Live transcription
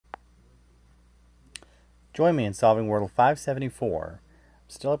Join me in solving Wordle 574. I'm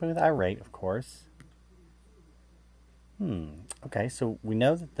still open with irate, of course. Okay, so we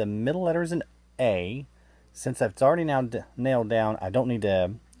know that the middle letter is an A. Since it's already now nailed down, I don't need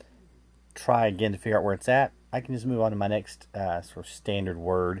to try again to figure out where it's at. I can just move on to my next sort of standard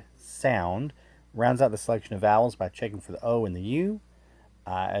word, sound. Rounds out the selection of vowels by checking for the O and the U,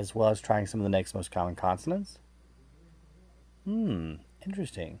 as well as trying some of the next most common consonants.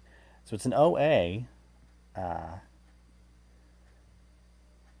 Interesting. So it's an OA.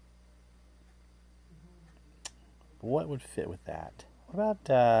 What would fit with that? What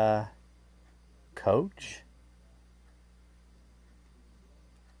about coach?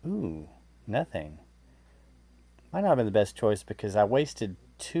 Ooh, nothing. Might not have been the best choice because I wasted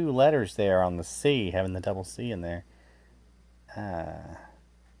 2 letters there on the C, having the double C in there.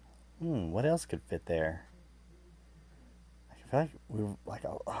 What else could fit there? I feel like we've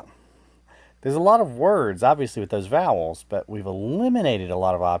there's a lot of words, obviously, with those vowels, but we've eliminated a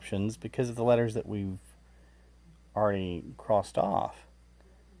lot of options because of the letters that we've already crossed off.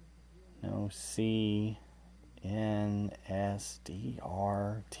 No, C, N, S, D,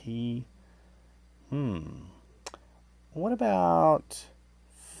 R, T. What about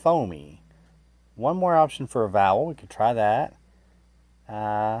foamy? One more option for a vowel. We could try that.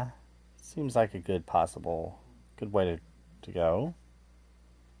 Seems like a good way to go.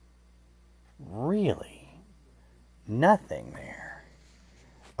 Really? Nothing there.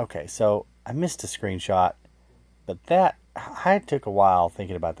 Okay, so I missed a screenshot, but I took a while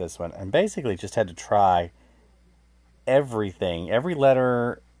thinking about this one and basically just had to try everything, every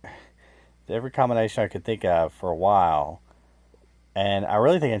letter, every combination I could think of for a while. And I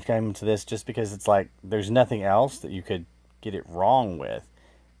really think I came to this just because it's like there's nothing else that you could get it wrong with.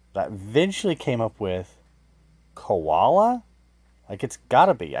 I eventually came up with koala. Like it's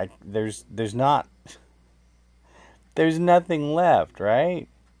gotta be. There's nothing left, right?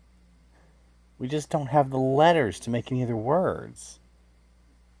 We just don't have the letters to make any other words.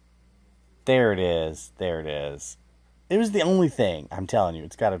 There it is. There it is. It was the only thing. I'm telling you,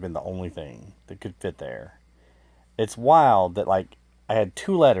 it's got to have been the only thing that could fit there. It's wild that, like, I had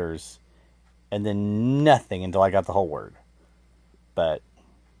 2 letters and then nothing until I got the whole word. But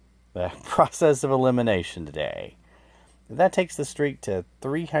the process of elimination today. That takes the streak to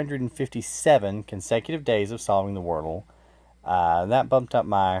 357 consecutive days of solving the Wordle. That bumped up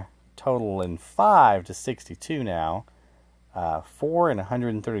my total in 5 to 62 now. 4 and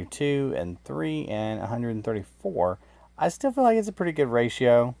 132 and 3 and 134. I still feel like it's a pretty good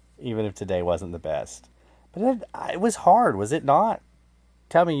ratio, even if today wasn't the best. But it was hard, was it not?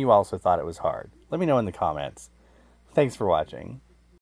 Tell me you also thought it was hard. Let me know in the comments. Thanks for watching.